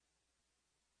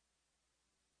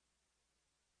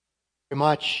Very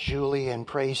much, Julie and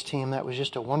praise team. That was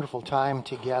just a wonderful time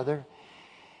together,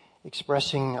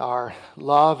 expressing our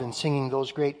love and singing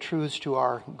those great truths to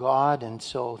our God. And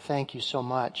so thank you so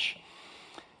much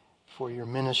for your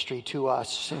ministry to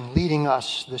us and leading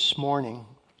us this morning.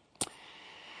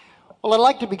 Well, I'd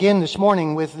like to begin this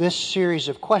morning with this series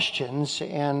of questions,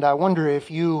 and I wonder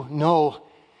if you know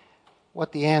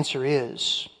what the answer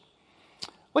is.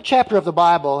 What chapter of the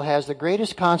Bible has the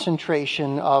greatest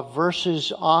concentration of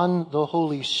verses on the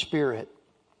Holy Spirit?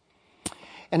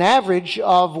 An average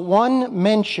of one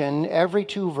mention every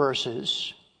 2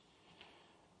 verses,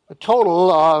 a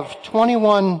total of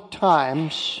 21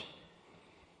 times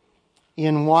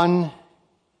in one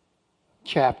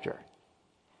chapter.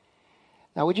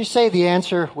 Now, would you say the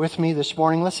answer with me this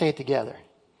morning? Let's say it together.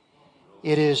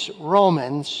 It is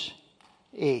Romans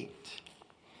 8.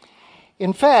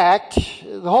 In fact,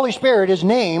 the Holy Spirit is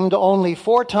named only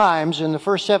 4 times in the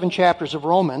first 7 chapters of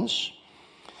Romans,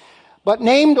 but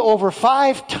named over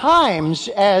 5 times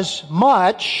as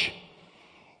much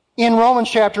in Romans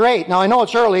chapter 8. Now, I know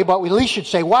it's early, but we at least should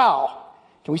say wow.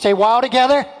 Can we say wow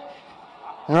together?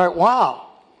 All right, wow.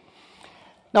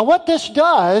 Now, what this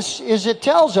does is it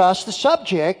tells us the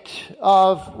subject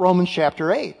of Romans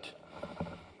chapter 8.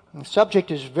 The subject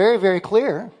is very, very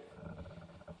clear.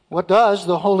 What does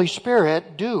the Holy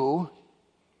Spirit do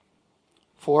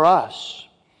for us?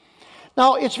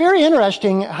 Now, it's very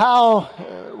interesting how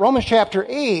Romans chapter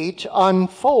 8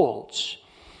 unfolds.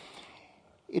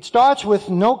 It starts with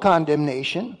no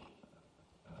condemnation.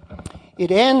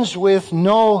 It ends with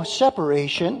no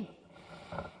separation.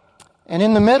 And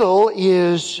in the middle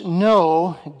is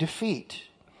no defeat.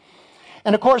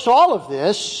 And of course, all of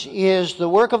this is the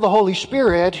work of the Holy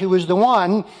Spirit, who is the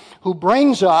one who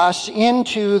brings us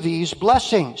into these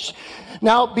blessings.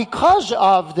 Now, because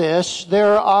of this,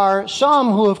 there are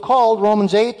some who have called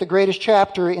Romans 8 the greatest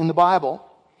chapter in the Bible.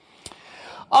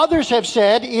 Others have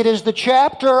said it is the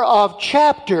chapter of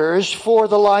chapters for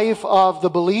the life of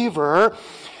the believer.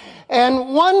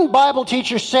 And one Bible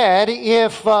teacher said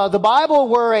if the Bible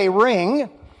were a ring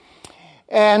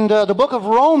and the book of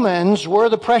Romans were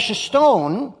the precious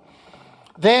stone,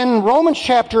 then Romans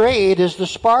chapter 8 is the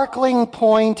sparkling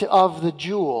point of the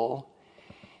jewel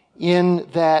in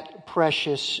that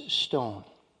precious stone.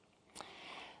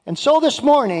 And so this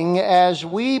morning, as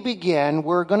we begin,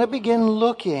 we're going to begin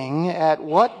looking at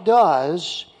what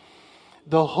does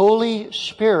the Holy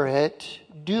Spirit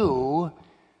do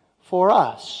for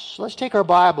us. Let's take our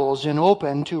Bibles and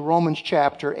open to Romans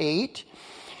chapter 8.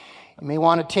 You may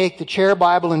want to take the chair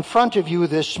Bible in front of you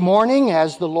this morning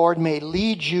as the Lord may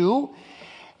lead you.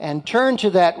 And turn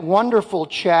to that wonderful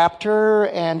chapter,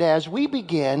 and as we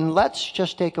begin, let's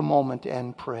just take a moment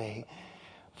and pray.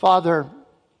 Father,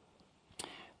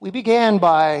 we began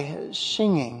by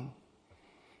singing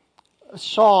a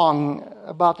song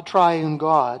about the triune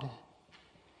God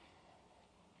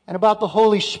and about the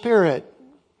Holy Spirit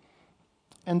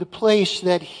and the place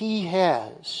that He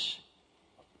has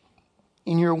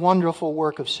in your wonderful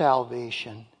work of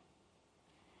salvation.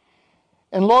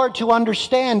 And Lord, to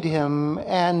understand Him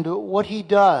and what He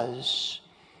does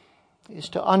is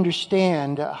to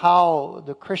understand how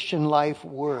the Christian life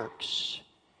works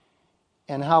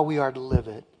and how we are to live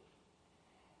it.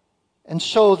 And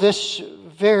so this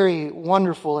very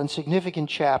wonderful and significant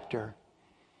chapter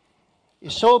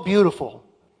is so beautiful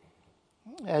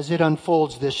as it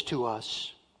unfolds this to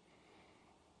us.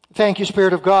 Thank you,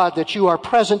 Spirit of God, that you are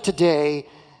present today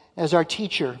as our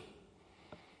teacher.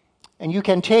 And you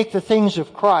can take the things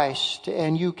of Christ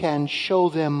and you can show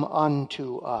them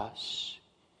unto us.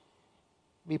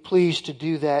 Be pleased to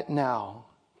do that now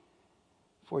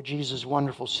for Jesus'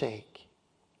 wonderful sake.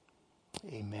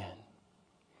 Amen.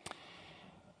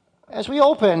 As we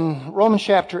open Romans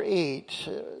chapter 8,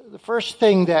 the first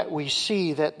thing that we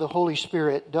see that the Holy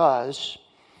Spirit does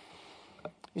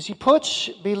is He puts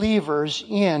believers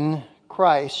in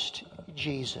Christ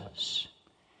Jesus.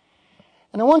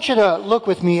 And I want you to look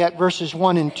with me at verses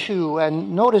 1 and 2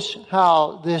 and notice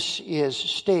how this is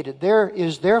stated. There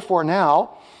is therefore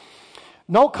now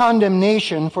no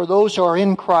condemnation for those who are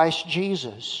in Christ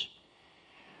Jesus.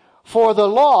 For the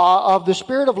law of the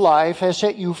Spirit of life has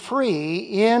set you free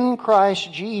in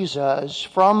Christ Jesus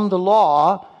from the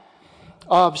law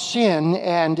of sin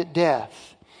and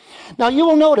death. Now you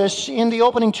will notice in the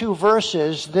opening 2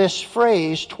 verses this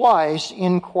phrase twice,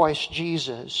 in Christ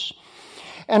Jesus.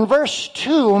 And verse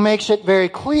 2 makes it very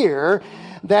clear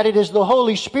that it is the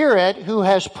Holy Spirit who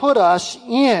has put us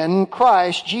in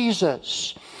Christ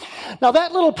Jesus. Now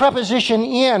that little preposition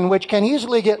in, which can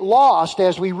easily get lost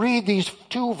as we read these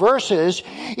two verses,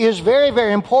 is very,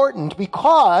 very important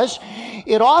because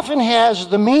it often has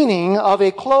the meaning of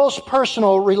a close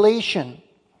personal relation.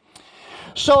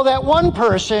 So that one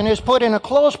person is put in a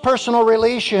close personal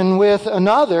relation with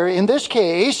another. In this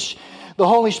case, the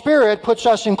Holy Spirit puts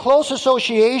us in close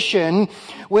association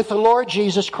with the Lord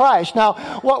Jesus Christ. Now,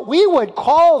 what we would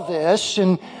call this,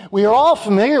 and we are all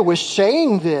familiar with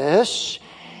saying this,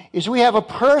 is we have a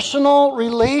personal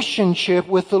relationship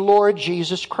with the Lord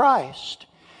Jesus Christ.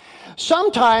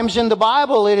 Sometimes in the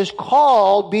Bible it is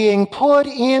called being put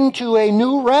into a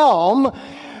new realm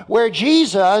where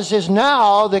Jesus is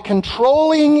now the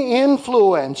controlling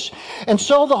influence. And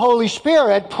so the Holy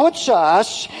Spirit puts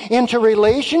us into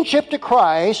relationship to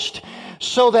Christ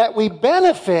so that we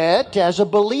benefit as a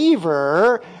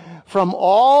believer from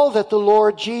all that the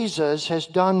Lord Jesus has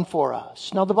done for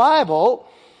us. Now the Bible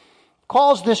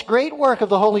calls this great work of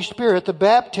the Holy Spirit the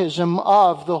baptism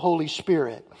of the Holy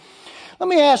Spirit. Let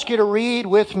me ask you to read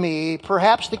with me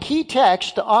perhaps the key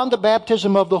text on the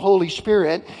baptism of the Holy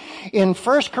Spirit in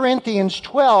 1 Corinthians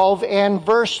 12 and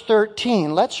verse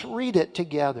 13. Let's read it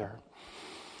together.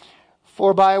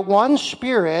 For by one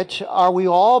Spirit are we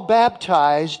all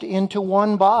baptized into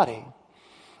one body,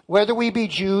 whether we be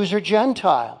Jews or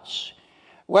Gentiles,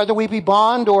 whether we be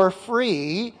bond or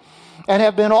free, and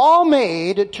have been all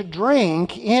made to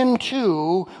drink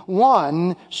into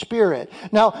one Spirit.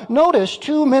 Now, notice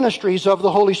two ministries of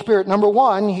the Holy Spirit. Number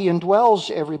one, He indwells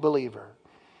every believer.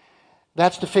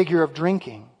 That's the figure of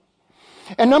drinking.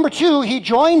 And number two, He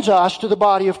joins us to the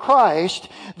body of Christ.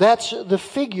 That's the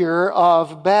figure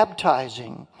of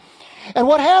baptizing. And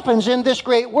what happens in this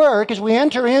great work is we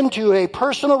enter into a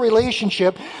personal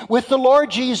relationship with the Lord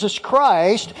Jesus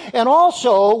Christ and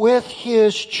also with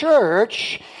His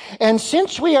church. And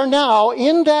since we are now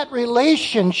in that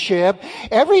relationship,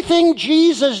 everything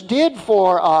Jesus did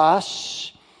for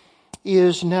us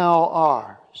is now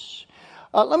ours.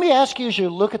 Let me ask you as you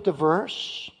look at the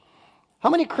verse, how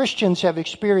many Christians have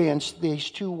experienced these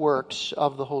two works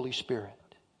of the Holy Spirit?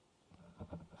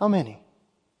 How many?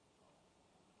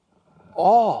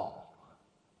 All.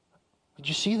 Did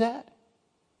you see that?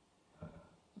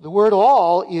 The word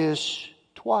all is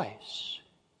twice.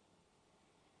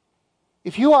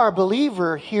 If you are a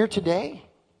believer here today,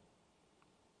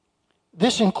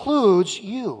 this includes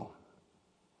you.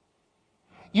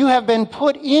 You have been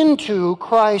put into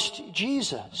Christ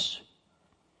Jesus.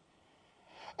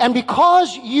 And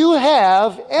because you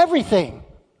have everything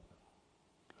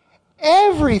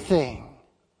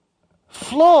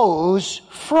flows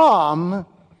from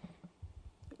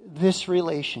this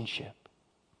relationship.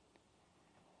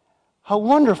 How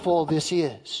wonderful this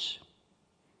is.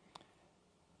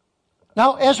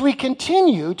 Now, as we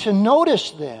continue to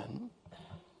notice then,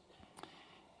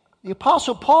 the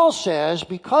Apostle Paul says,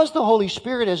 because the Holy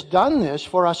Spirit has done this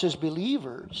for us as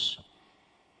believers,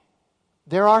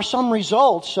 there are some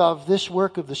results of this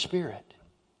work of the Spirit.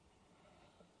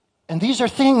 And these are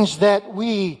things that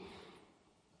we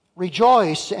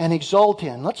rejoice and exult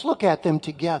in. Let's look at them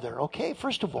together, okay?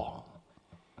 First of all,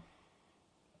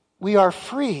 we are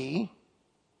free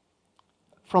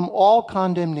from all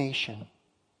condemnation.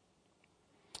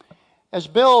 As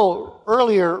Bill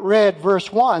earlier read verse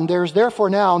 1, there is therefore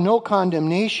now no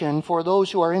condemnation for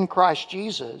those who are in Christ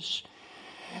Jesus.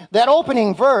 That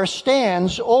opening verse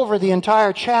stands over the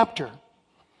entire chapter.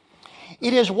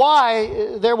 It is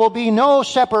why there will be no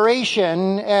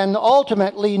separation and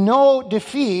ultimately no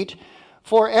defeat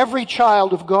for every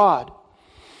child of God.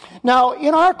 Now,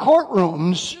 in our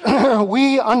courtrooms,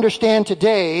 we understand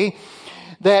today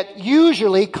that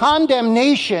usually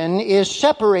condemnation is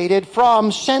separated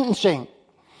from sentencing.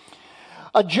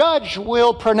 A judge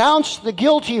will pronounce the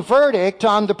guilty verdict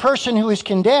on the person who is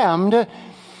condemned,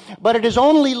 but it is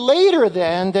only later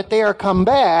then that they are come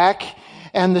back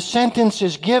and the sentence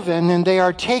is given and they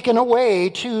are taken away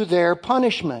to their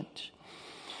punishment.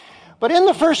 But in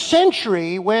the first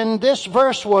century, when this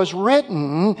verse was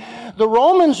written, the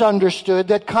Romans understood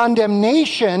that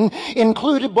condemnation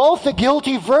included both the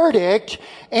guilty verdict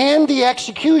and the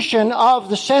execution of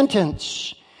the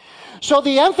sentence. So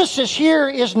the emphasis here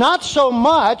is not so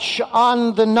much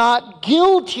on the not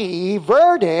guilty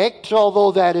verdict,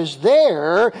 although that is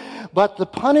there, but the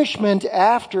punishment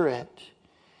after it.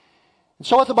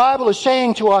 So what the Bible is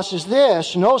saying to us is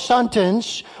this: no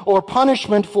sentence or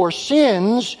punishment for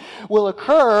sins will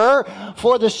occur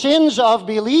for the sins of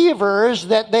believers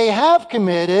that they have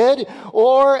committed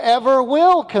or ever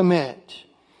will commit.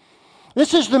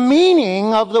 This is the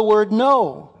meaning of the word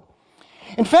no.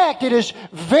 In fact, it is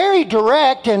very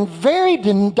direct and very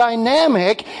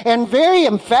dynamic and very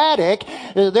emphatic.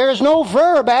 There is no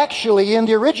verb actually in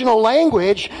the original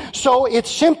language, so it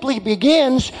simply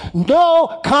begins,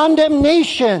 no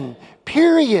condemnation,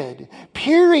 period,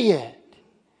 period.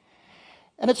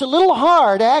 And it's a little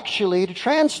hard actually to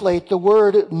translate the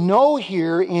word no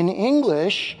here in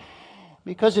English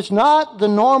because it's not the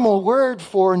normal word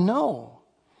for no.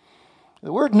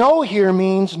 The word no here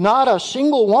means not a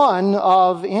single one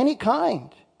of any kind.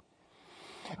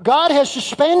 God has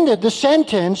suspended the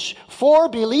sentence for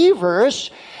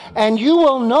believers, and you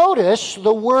will notice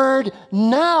the word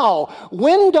now.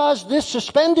 When does this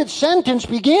suspended sentence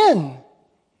begin?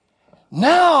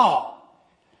 Now.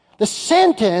 The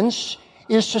sentence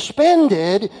is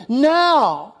suspended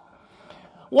now.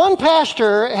 One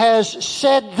pastor has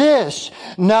said this,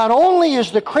 not only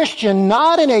is the Christian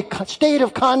not in a state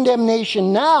of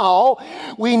condemnation now,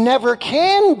 we never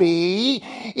can be,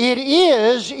 it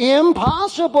is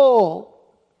impossible.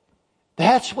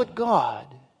 That's what God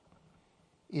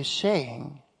is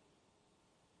saying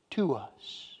to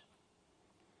us.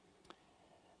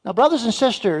 Now, brothers and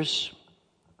sisters,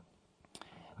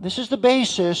 this is the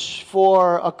basis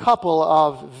for a couple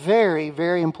of very,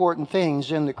 very important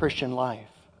things in the Christian life.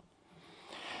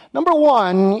 Number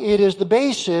one, it is the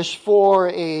basis for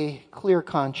a clear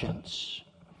conscience.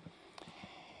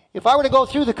 If I were to go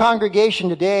through the congregation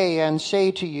today and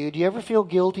say to you, do you ever feel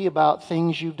guilty about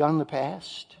things you've done in the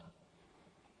past?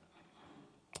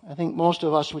 I think most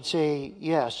of us would say,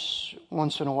 yes,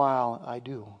 once in a while I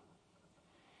do.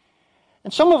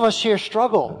 And some of us here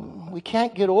struggle. We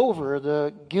can't get over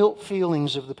the guilt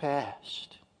feelings of the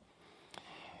past.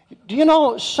 Do you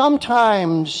know,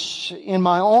 sometimes in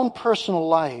my own personal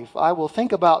life, I will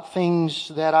think about things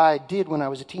that I did when I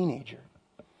was a teenager.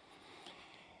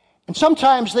 And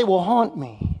sometimes they will haunt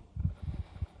me.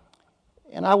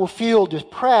 And I will feel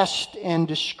depressed and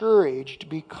discouraged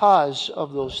because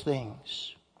of those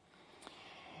things.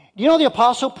 Do you know the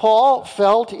Apostle Paul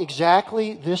felt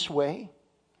exactly this way?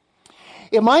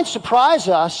 It might surprise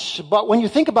us, but when you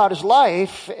think about his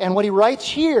life and what he writes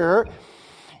here,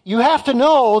 you have to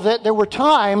know that there were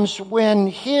times when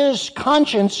his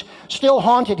conscience still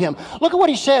haunted him. Look at what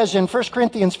he says in 1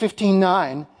 Corinthians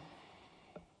 15:9.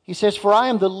 He says, "For I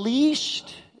am the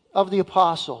least of the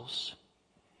apostles,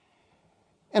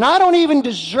 and I don't even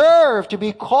deserve to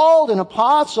be called an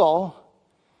apostle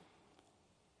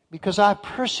because I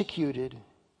persecuted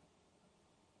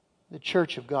the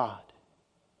church of God."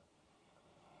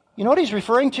 You know what he's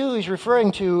referring to? He's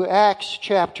referring to Acts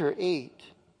chapter 8.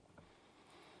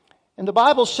 And the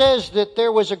Bible says that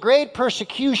there was a great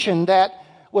persecution that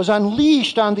was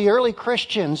unleashed on the early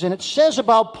Christians. And it says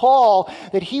about Paul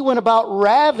that he went about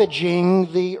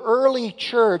ravaging the early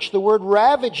church. The word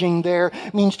ravaging there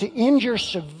means to injure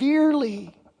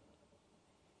severely.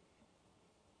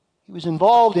 He was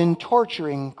involved in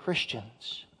torturing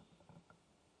Christians.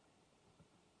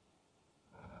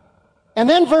 And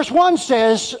then verse 1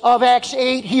 says of Acts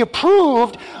 8, he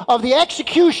approved of the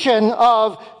execution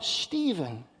of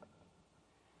Stephen.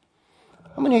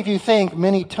 How many of you think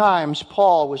many times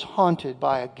Paul was haunted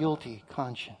by a guilty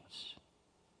conscience?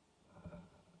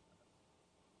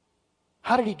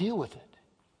 How did he deal with it?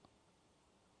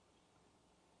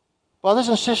 Brothers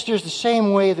and sisters, the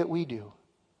same way that we do.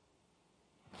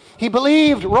 He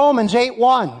believed Romans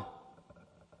 8:1.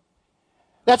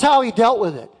 That's how he dealt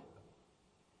with it.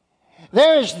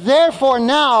 There is therefore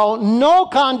now no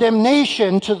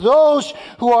condemnation to those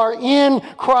who are in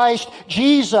Christ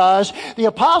Jesus. The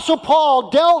Apostle Paul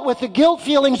dealt with the guilt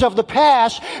feelings of the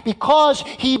past because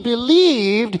he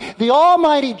believed the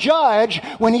Almighty Judge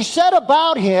when he said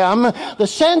about him, the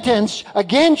sentence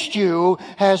against you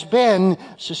has been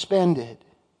suspended.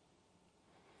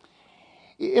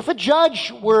 If a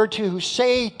judge were to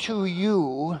say to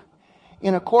you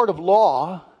in a court of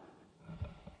law,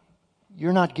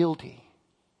 you're not guilty,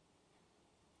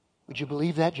 would you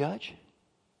believe that judge?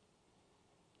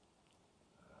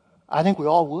 I think we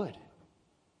all would.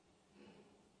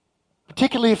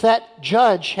 Particularly if that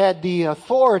judge had the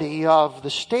authority of the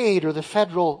state or the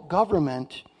federal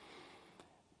government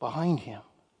behind him.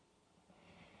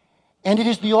 And it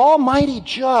is the Almighty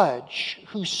Judge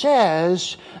who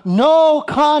says, no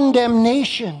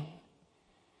condemnation.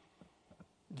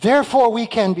 Therefore we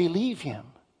can believe him.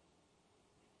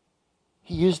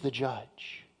 He is the judge.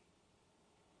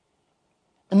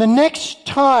 And the next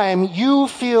time you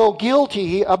feel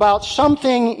guilty about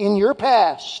something in your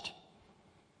past,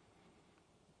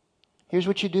 here's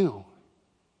what you do.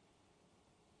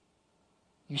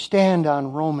 You stand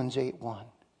on Romans 8:1.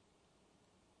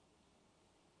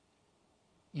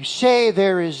 You say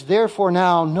there is therefore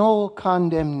now no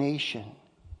condemnation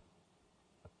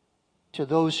to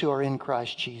those who are in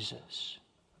Christ Jesus.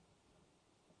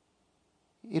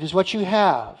 It is what you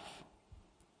have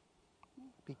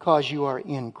because you are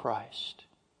in Christ.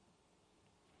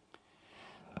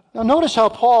 Now notice how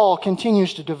Paul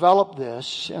continues to develop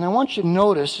this, and I want you to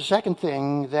notice the second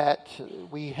thing that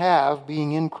we have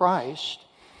being in Christ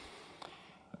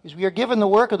is we are given the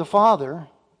work of the Father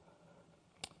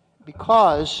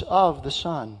because of the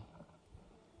Son.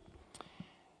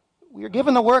 We are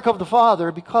given the work of the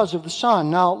Father because of the Son.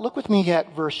 Now look with me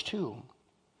at verse 2.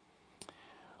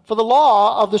 For the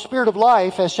law of the Spirit of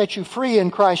life has set you free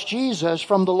in Christ Jesus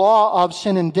from the law of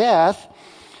sin and death.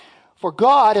 For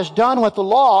God has done what the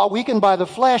law, weakened by the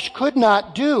flesh, could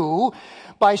not do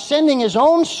by sending His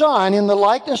own Son in the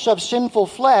likeness of sinful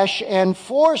flesh, and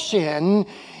for sin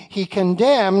He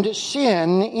condemned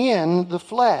sin in the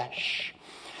flesh.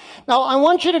 Now I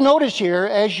want you to notice here,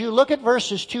 as you look at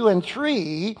verses 2 and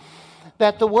 3,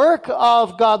 that the work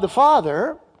of God the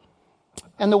Father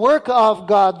and the work of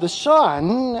God the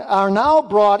Son are now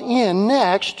brought in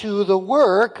next to the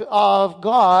work of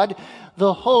God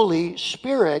the Holy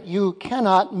Spirit. You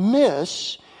cannot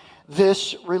miss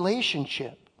this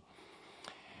relationship.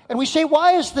 And we say,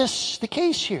 why is this the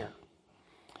case here?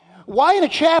 Why in a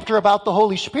chapter about the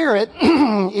Holy Spirit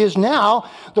is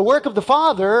now the work of the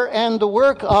Father and the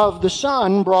work of the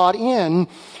Son brought in?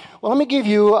 Well, let me give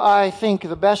you, I think,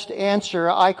 the best answer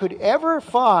I could ever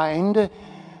find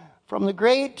from the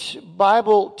great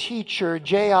Bible teacher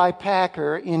J.I.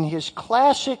 Packer in his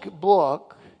classic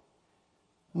book,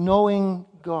 Knowing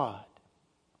God.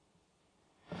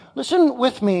 Listen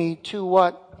with me to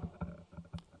what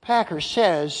Packer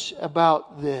says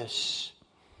about this.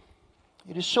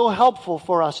 It is so helpful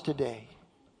for us today.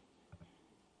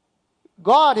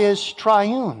 God is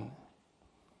triune.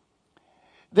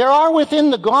 There are within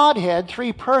the Godhead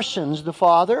three persons, the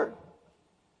Father,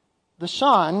 the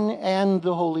Son, and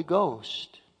the Holy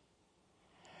Ghost.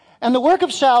 And the work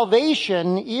of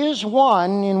salvation is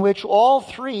one in which all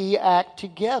three act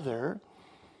together,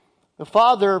 the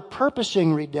Father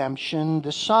purposing redemption,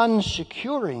 the Son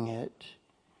securing it,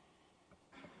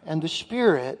 and the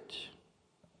Spirit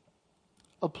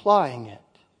applying it.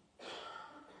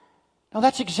 Now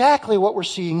that's exactly what we're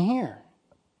seeing here.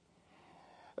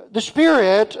 The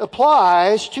Spirit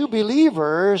applies to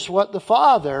believers what the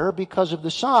Father, because of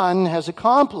the Son, has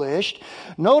accomplished.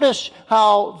 Notice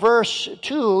how verse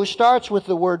 2 starts with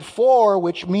the word for,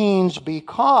 which means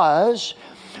because.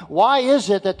 Why is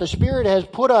it that the Spirit has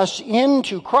put us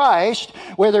into Christ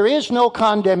where there is no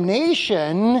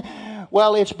condemnation?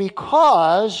 Well, it's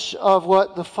because of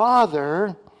what the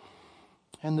Father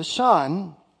and the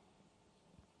Son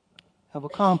have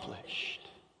accomplished.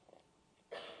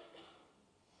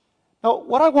 Now,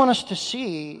 what I want us to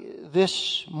see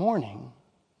this morning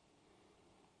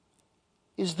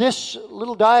is this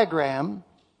little diagram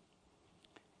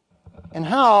and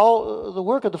how the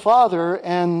work of the Father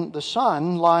and the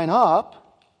Son line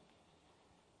up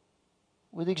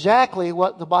with exactly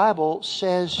what the Bible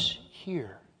says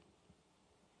here.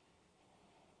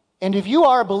 And if you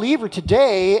are a believer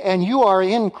today and you are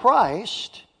in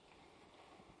Christ,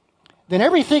 then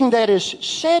everything that is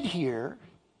said here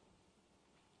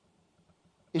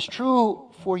is true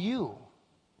for you.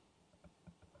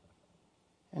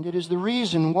 And it is the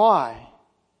reason why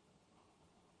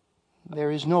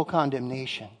there is no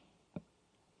condemnation.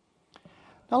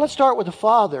 Now let's start with the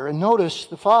Father, and notice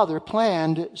the Father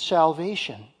planned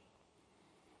salvation.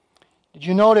 Did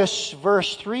you notice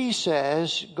verse 3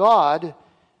 says, God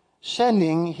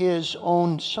sending His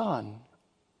own Son?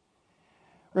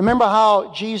 Remember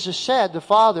how Jesus said the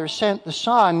Father sent the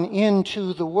Son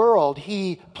into the world.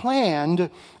 He planned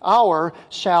our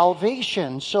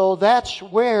salvation. So that's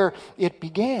where it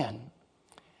began.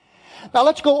 Now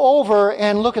let's go over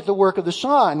and look at the work of the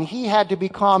Son. He had to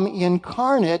become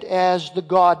incarnate as the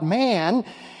God-man.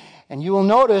 And you will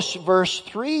notice verse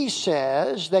 3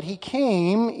 says that He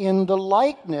came in the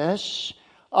likeness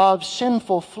of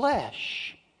sinful flesh.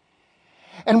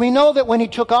 And we know that when He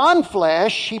took on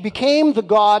flesh, He became the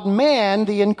God-man,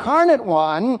 the incarnate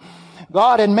one,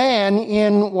 God and man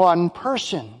in one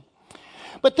person.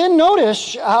 But then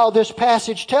notice how this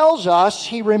passage tells us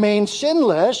He remained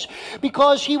sinless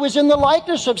because He was in the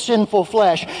likeness of sinful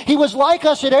flesh. He was like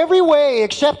us in every way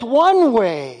except one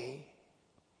way.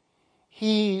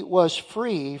 He was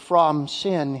free from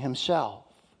sin Himself.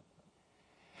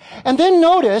 And then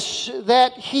notice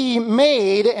that He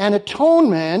made an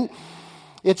atonement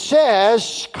It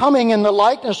says, coming in the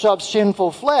likeness of sinful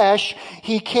flesh,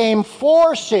 he came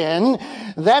for sin.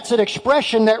 That's an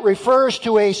expression that refers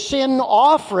to a sin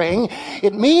offering.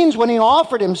 It means when he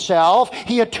offered himself,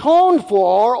 he atoned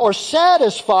for or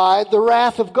satisfied the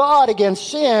wrath of God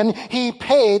against sin. He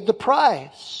paid the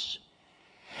price.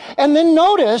 And then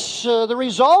notice the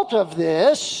result of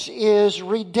this is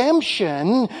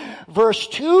redemption. Verse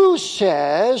 2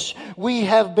 says, we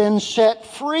have been set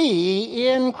free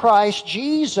in Christ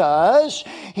Jesus.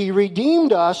 He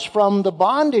redeemed us from the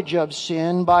bondage of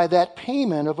sin by that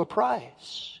payment of a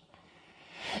price.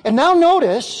 And now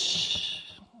notice,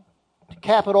 to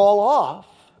cap it all off,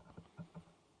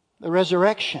 the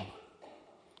resurrection.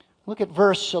 Look at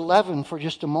verse 11 for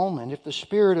just a moment. If the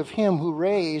Spirit of Him who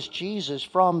raised Jesus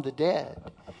from the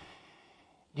dead.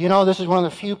 You know, this is one of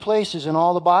the few places in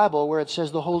all the Bible where it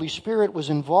says the Holy Spirit was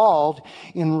involved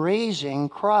in raising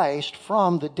Christ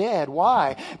from the dead.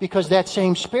 Why? Because that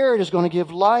same Spirit is going to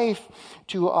give life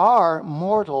to our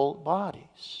mortal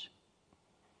bodies.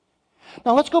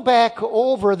 Now let's go back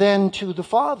over then to the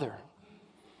Father.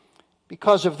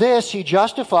 Because of this, He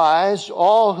justifies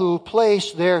all who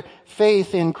place their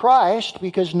faith in Christ,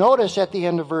 because notice at the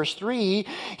end of verse 3,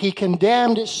 He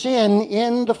condemned sin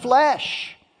in the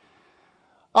flesh.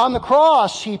 On the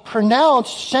cross, He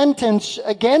pronounced sentence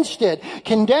against it,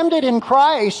 condemned it in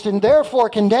Christ, and therefore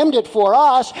condemned it for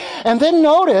us. And then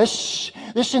notice,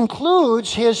 this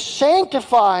includes His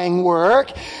sanctifying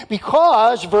work,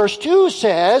 because verse 2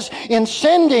 says, in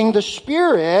sending the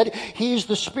Spirit, He's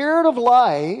the Spirit of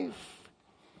life,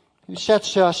 who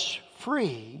sets us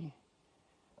free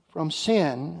from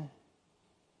sin,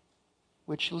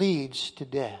 which leads to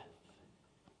death.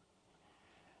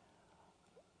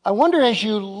 I wonder, as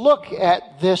you look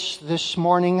at this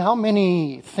morning, how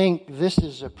many think this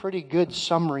is a pretty good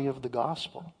summary of the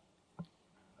gospel?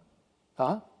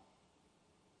 Huh?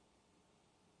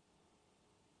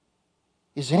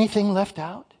 Is anything left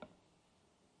out?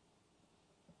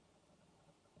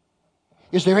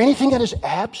 Is there anything that is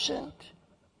absent?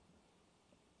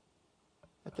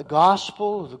 That the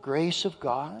gospel of the grace of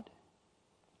God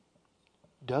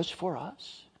does for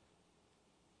us?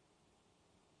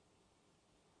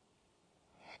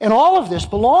 And all of this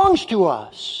belongs to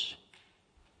us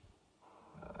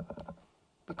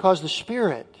because the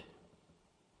Spirit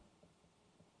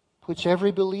puts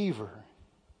every believer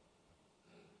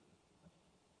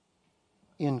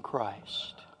in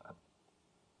Christ.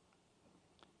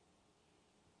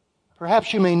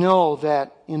 Perhaps you may know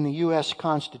that in the U.S.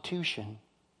 Constitution,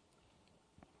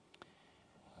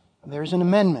 there's an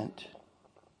amendment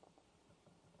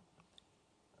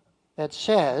that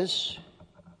says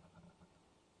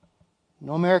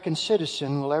no American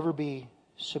citizen will ever be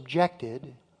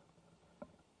subjected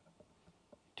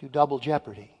to double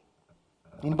jeopardy.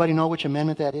 Anybody know which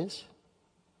amendment that is?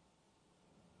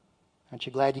 Aren't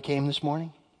you glad you came this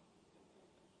morning?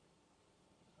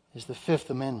 It's the Fifth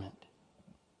Amendment.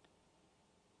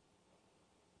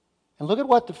 And look at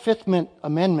what the Fifth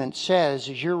Amendment says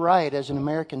is your right as an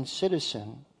American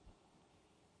citizen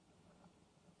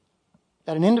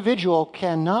that an individual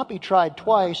cannot be tried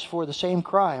twice for the same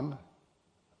crime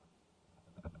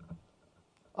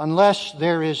unless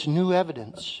there is new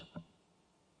evidence.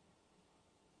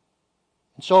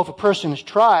 And so if a person is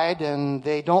tried and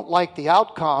they don't like the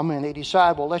outcome and they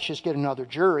decide, well, let's just get another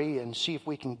jury and see if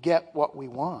we can get what we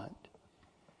want,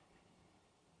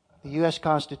 the U.S.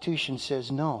 Constitution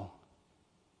says no.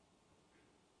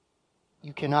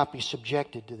 You cannot be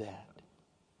subjected to that.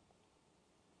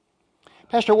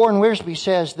 Pastor Warren Wiersbe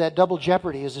says that double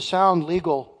jeopardy is a sound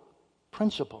legal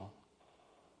principle.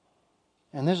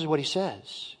 And this is what he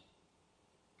says.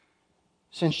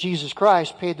 Since Jesus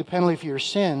Christ paid the penalty for your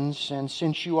sins, and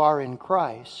since you are in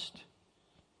Christ,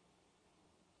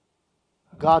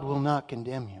 God will not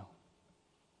condemn you.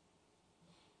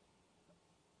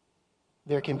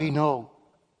 There can be no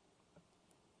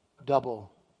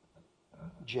double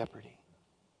jeopardy.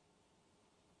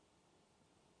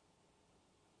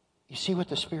 You see what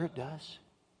the Spirit does?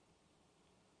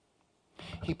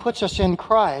 He puts us in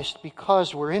Christ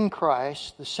because we're in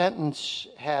Christ. The sentence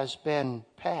has been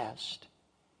passed.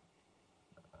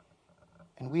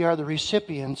 And we are the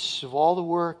recipients of all the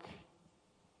work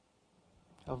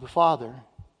of the Father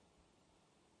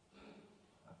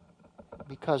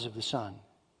because of the Son.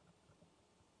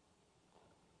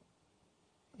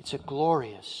 It's a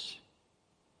glorious,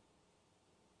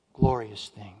 glorious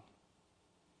thing.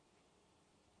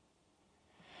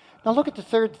 Now look at the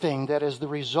third thing that is the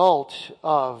result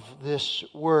of this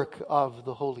work of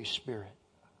the Holy Spirit.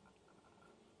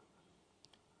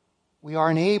 We are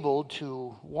enabled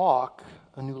to walk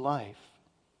a new life.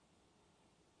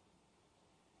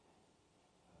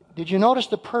 Did you notice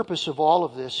the purpose of all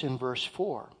of this in verse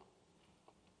 4?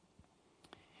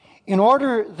 In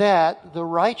order that the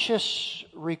righteous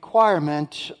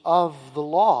requirement of the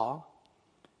law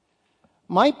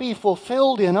might be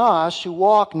fulfilled in us who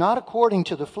walk not according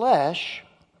to the flesh,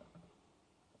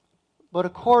 but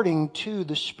according to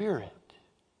the Spirit.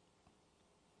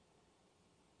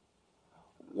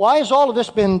 Why has all of this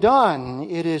been done?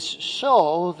 It is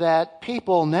so that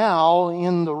people now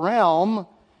in the realm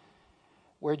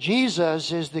where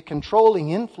Jesus is the controlling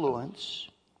influence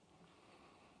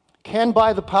can,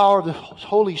 by the power of the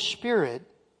Holy Spirit,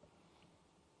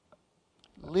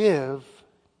 live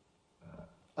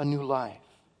a new life.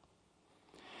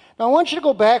 Now I want you to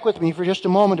go back with me for just a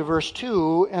moment to verse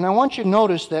 2, and I want you to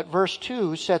notice that verse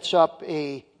 2 sets up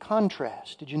a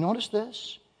contrast. Did you notice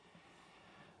this?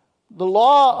 The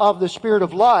law of the Spirit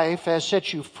of life has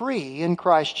set you free in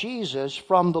Christ Jesus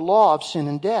from the law of sin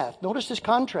and death. Notice this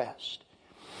contrast.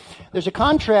 There's a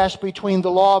contrast between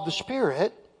the law of the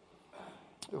Spirit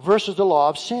versus the law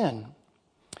of sin.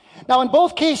 Now, in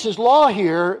both cases, law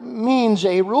here means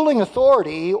a ruling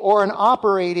authority or an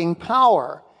operating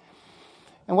power.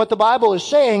 And what the Bible is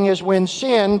saying is when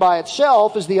sin by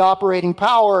itself is the operating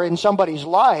power in somebody's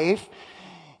life,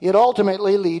 it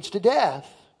ultimately leads to death.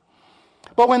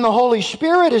 But when the Holy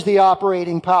Spirit is the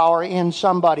operating power in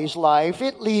somebody's life,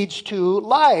 it leads to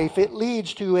life. It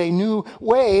leads to a new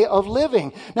way of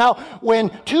living. Now, when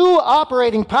two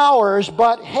operating powers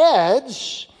butt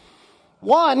heads,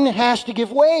 one has to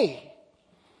give way.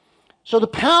 So the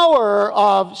power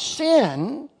of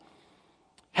sin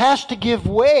has to give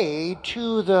way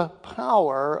to the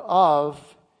power of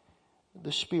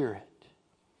the Spirit.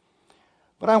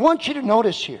 But I want you to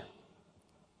notice here,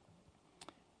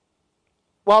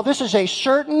 while this is a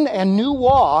certain and new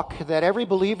walk that every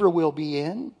believer will be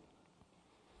in,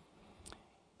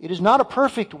 it is not a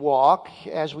perfect walk,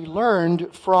 as we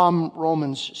learned from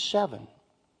Romans 7.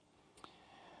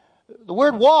 The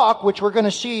word walk, which we're going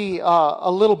to see a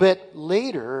little bit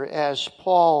later as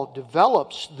Paul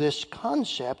develops this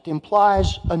concept,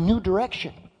 implies a new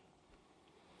direction.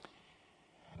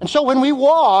 And so when we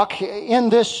walk in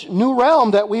this new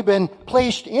realm that we've been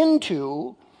placed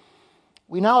into,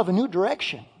 we now have a new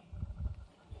direction.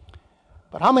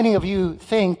 But how many of you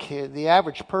think the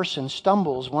average person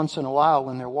stumbles once in a while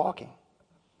when they're walking?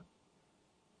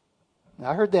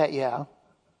 I heard that, yeah.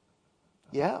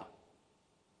 Yeah.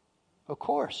 Of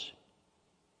course.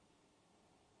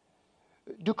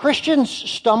 Do Christians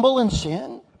stumble and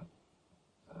sin?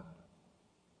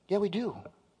 Yeah, we do.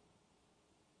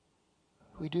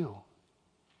 We do.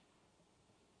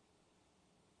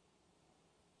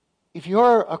 If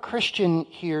you're a Christian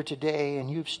here today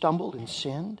and you've stumbled and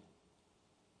sinned,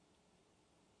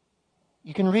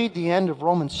 you can read the end of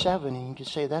Romans 7 and you can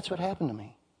say, that's what happened to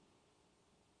me.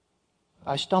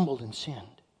 I stumbled and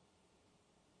sinned.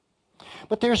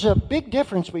 But there's a big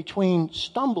difference between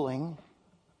stumbling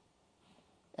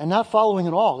and not following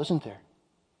at all, isn't there?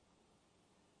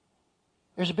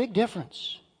 There's a big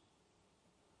difference.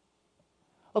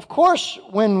 Of course,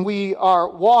 when we are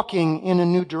walking in a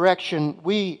new direction,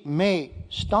 we may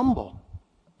stumble.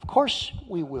 Of course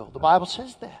we will. The Bible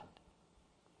says that.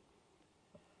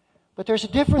 But there's a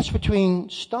difference between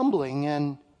stumbling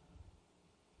and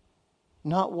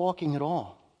not walking at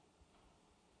all.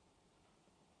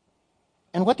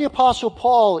 And what the Apostle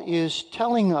Paul is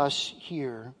telling us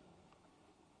here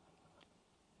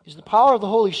is the power of the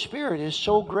Holy Spirit is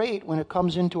so great when it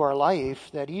comes into our life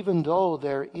that even though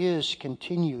there is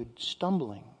continued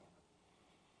stumbling,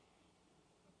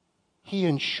 He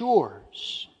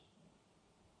ensures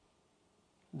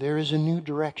there is a new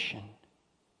direction,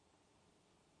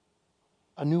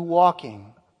 a new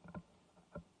walking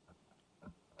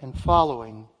and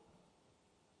following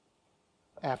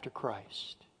after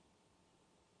Christ.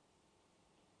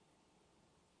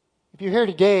 If you're here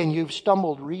today and you've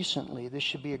stumbled recently, this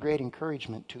should be a great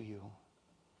encouragement to you.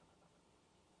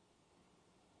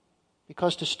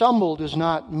 Because to stumble does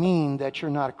not mean that you're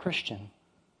not a Christian.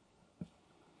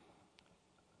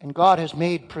 And God has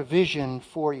made provision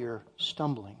for your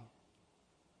stumbling.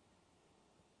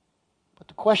 But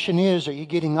the question is, are you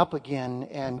getting up again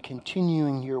and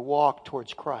continuing your walk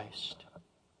towards Christ?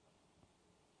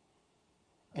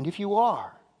 And if you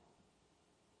are,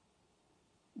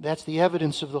 that's the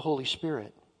evidence of the Holy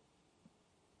Spirit.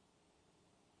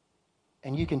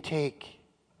 And you can take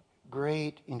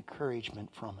great encouragement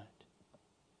from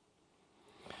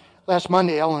it. Last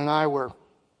Monday, Ellen and I were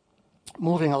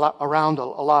moving around a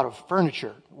lot of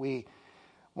furniture. We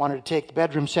Wanted to take the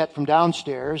bedroom set from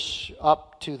downstairs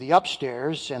up to the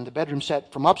upstairs, and the bedroom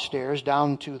set from upstairs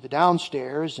down to the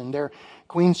downstairs, and their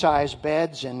queen-size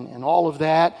beds and all of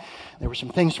that. There were some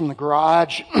things from the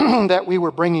garage that we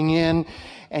were bringing in.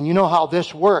 And you know how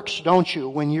this works, don't you,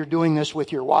 when you're doing this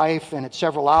with your wife and it's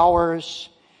several hours.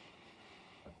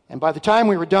 And by the time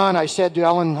we were done, I said to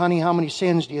Ellen, honey, how many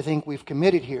sins do you think we've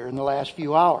committed here in the last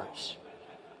few hours?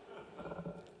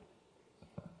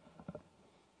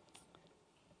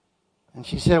 And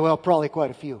she said, well, probably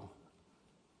quite a few.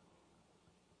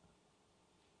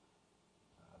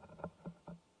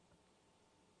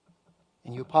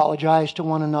 And you apologize to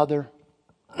one another.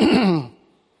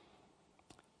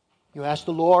 You ask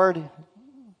the Lord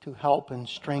to help and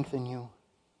strengthen you.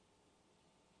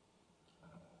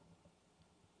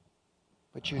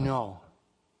 But you know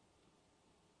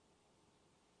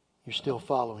you're still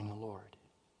following the Lord.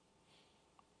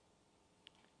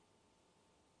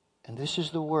 And this is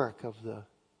the work of the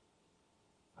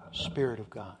Spirit of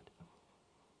God.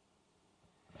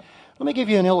 Let me give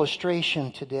you an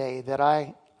illustration today that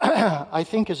I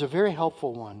think is a very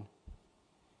helpful one.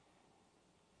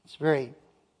 It's very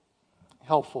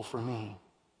helpful for me.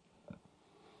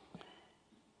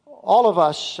 All of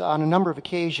us, on a number of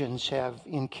occasions, have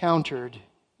encountered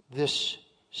this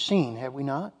scene, have we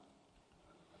not?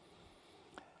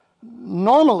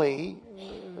 Normally,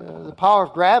 the power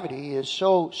of gravity is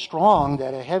so strong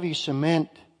that a heavy cement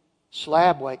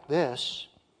slab like this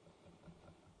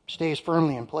stays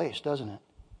firmly in place, doesn't it?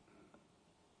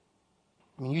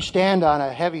 I mean, you stand on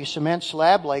a heavy cement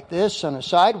slab like this on a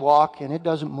sidewalk and it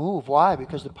doesn't move. Why?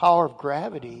 Because the power of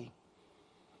gravity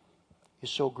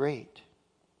is so great.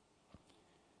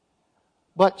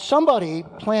 But somebody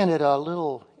planted a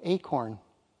little acorn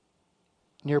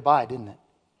nearby, didn't it?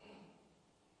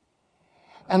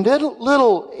 And that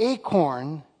little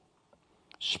acorn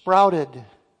sprouted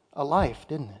a life,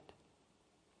 didn't it?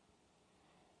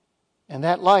 And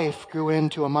that life grew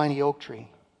into a mighty oak tree.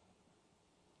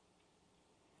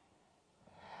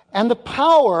 And the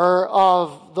power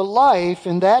of the life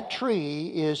in that tree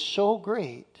is so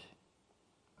great.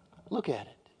 Look at it.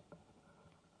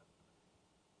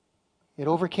 It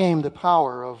overcame the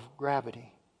power of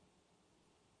gravity.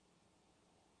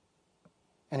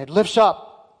 And it lifts up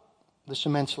the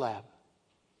cement slab.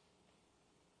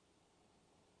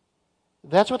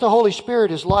 That's what the Holy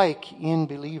Spirit is like in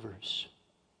believers.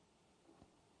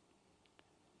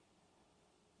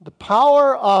 The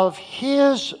power of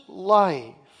His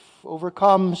life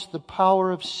overcomes the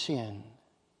power of sin.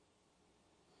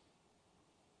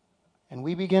 And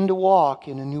we begin to walk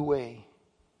in a new way.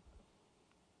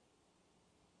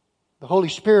 The Holy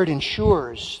Spirit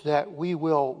ensures that we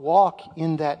will walk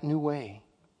in that new way.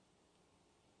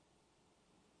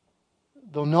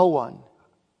 Though no one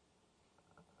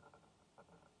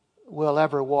will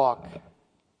ever walk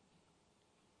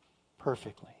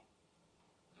perfectly.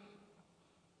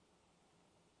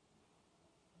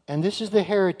 And this is the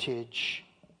heritage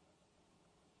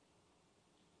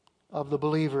of the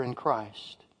believer in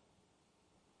Christ.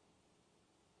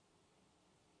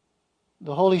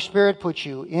 The Holy Spirit puts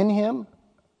you in Him.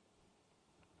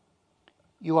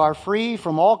 You are free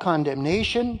from all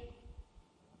condemnation.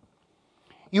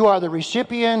 You are the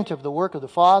recipient of the work of the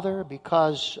Father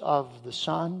because of the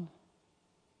Son.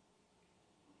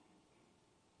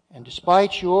 And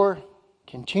despite your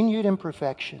continued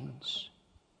imperfections,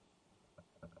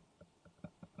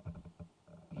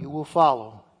 you will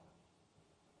follow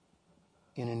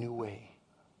in a new way.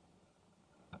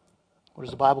 What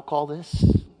does the Bible call this?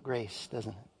 Grace,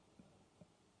 doesn't it?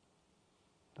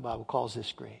 The Bible calls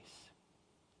this grace.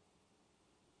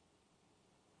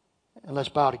 And let's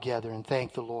bow together and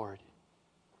thank the Lord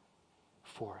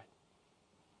for it.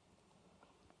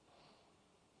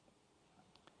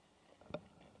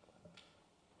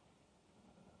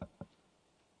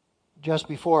 Just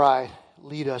before I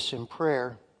lead us in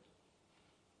prayer,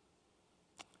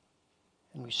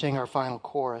 and we sing our final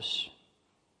chorus,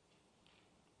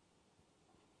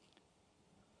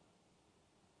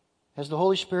 has the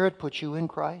Holy Spirit put you in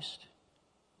Christ?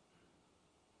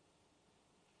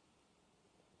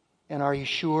 And are you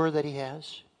sure that He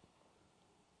has?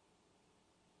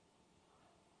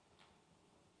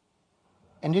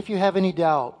 And if you have any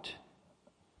doubt,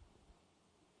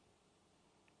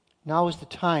 now is the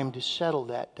time to settle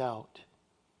that doubt.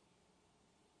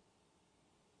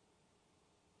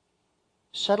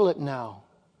 Settle it now.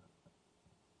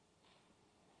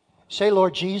 Say,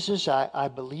 Lord Jesus, I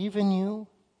believe in You.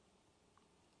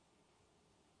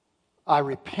 I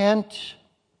repent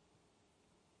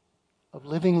of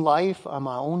living life on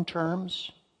my own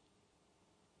terms.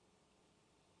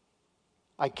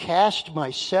 I cast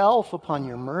myself upon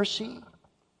your mercy,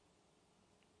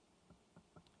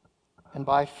 and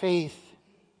by faith,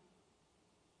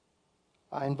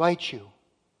 I invite you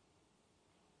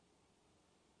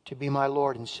to be my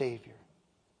Lord and Savior.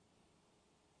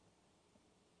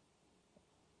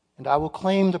 And I will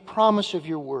claim the promise of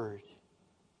your word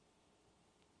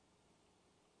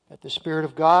that the Spirit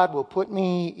of God will put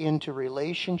me into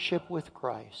relationship with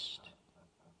Christ,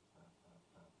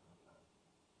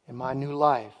 and my new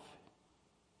life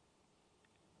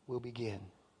will begin.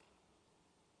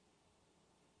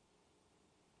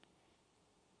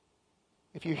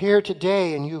 If you're here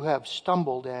today and you have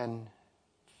stumbled and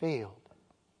failed,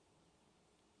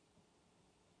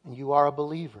 and you are a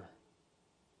believer,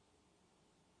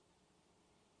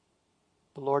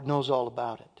 the Lord knows all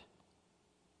about it.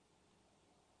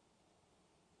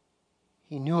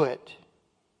 He knew it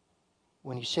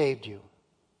when He saved you.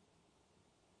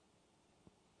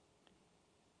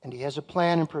 And He has a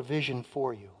plan and provision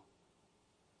for you.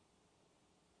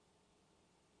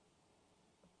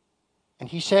 And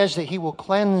He says that He will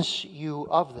cleanse you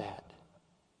of that.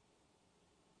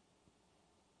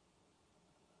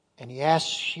 And He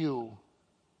asks you,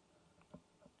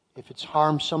 if it's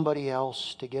harmed somebody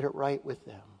else, to get it right with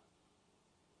them.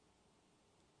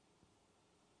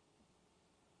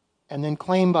 And then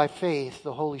claim by faith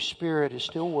the Holy Spirit is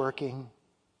still working,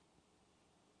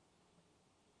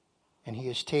 and He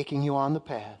is taking you on the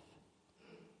path.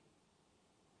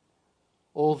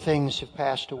 Old things have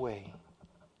passed away.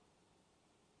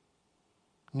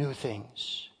 New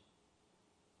things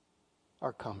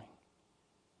are coming.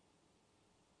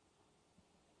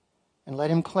 And let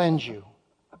Him cleanse you.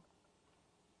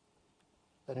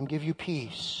 Let Him give you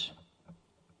peace.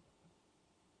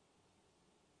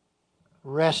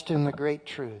 Rest in the great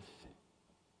truth.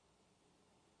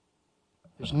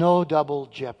 There's no double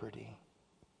jeopardy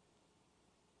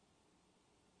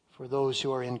for those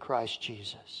who are in Christ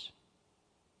Jesus.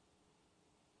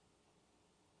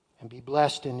 And be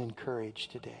blessed and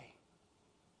encouraged today.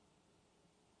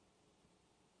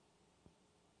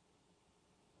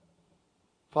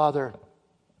 Father,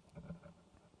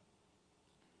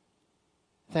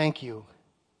 thank you.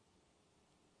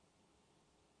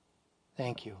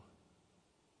 Thank you.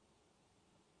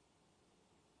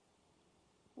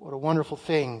 What a wonderful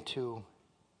thing to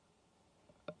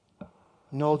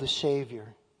know the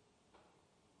Savior.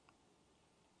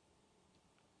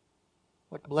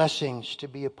 What blessings to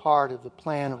be a part of the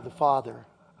plan of the Father.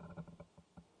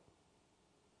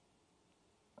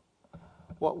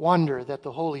 What wonder that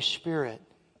the Holy Spirit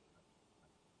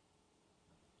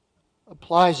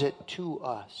applies it to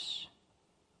us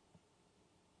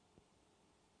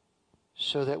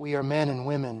so that we are men and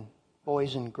women,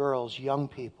 boys and girls, young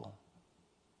people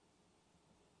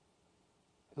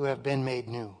who have been made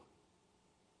new.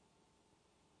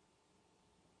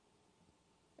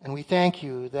 And we thank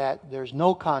you that there's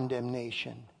no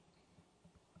condemnation.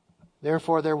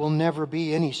 Therefore, there will never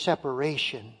be any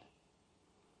separation.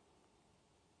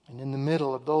 And in the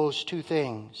middle of those two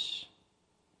things,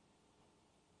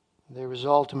 there is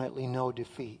ultimately no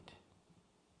defeat.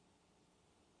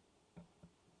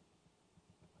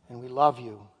 And we love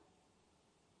you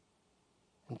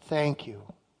and thank you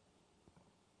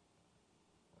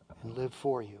and live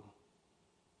for you.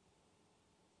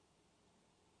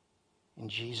 In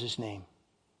Jesus' name,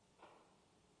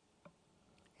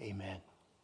 amen.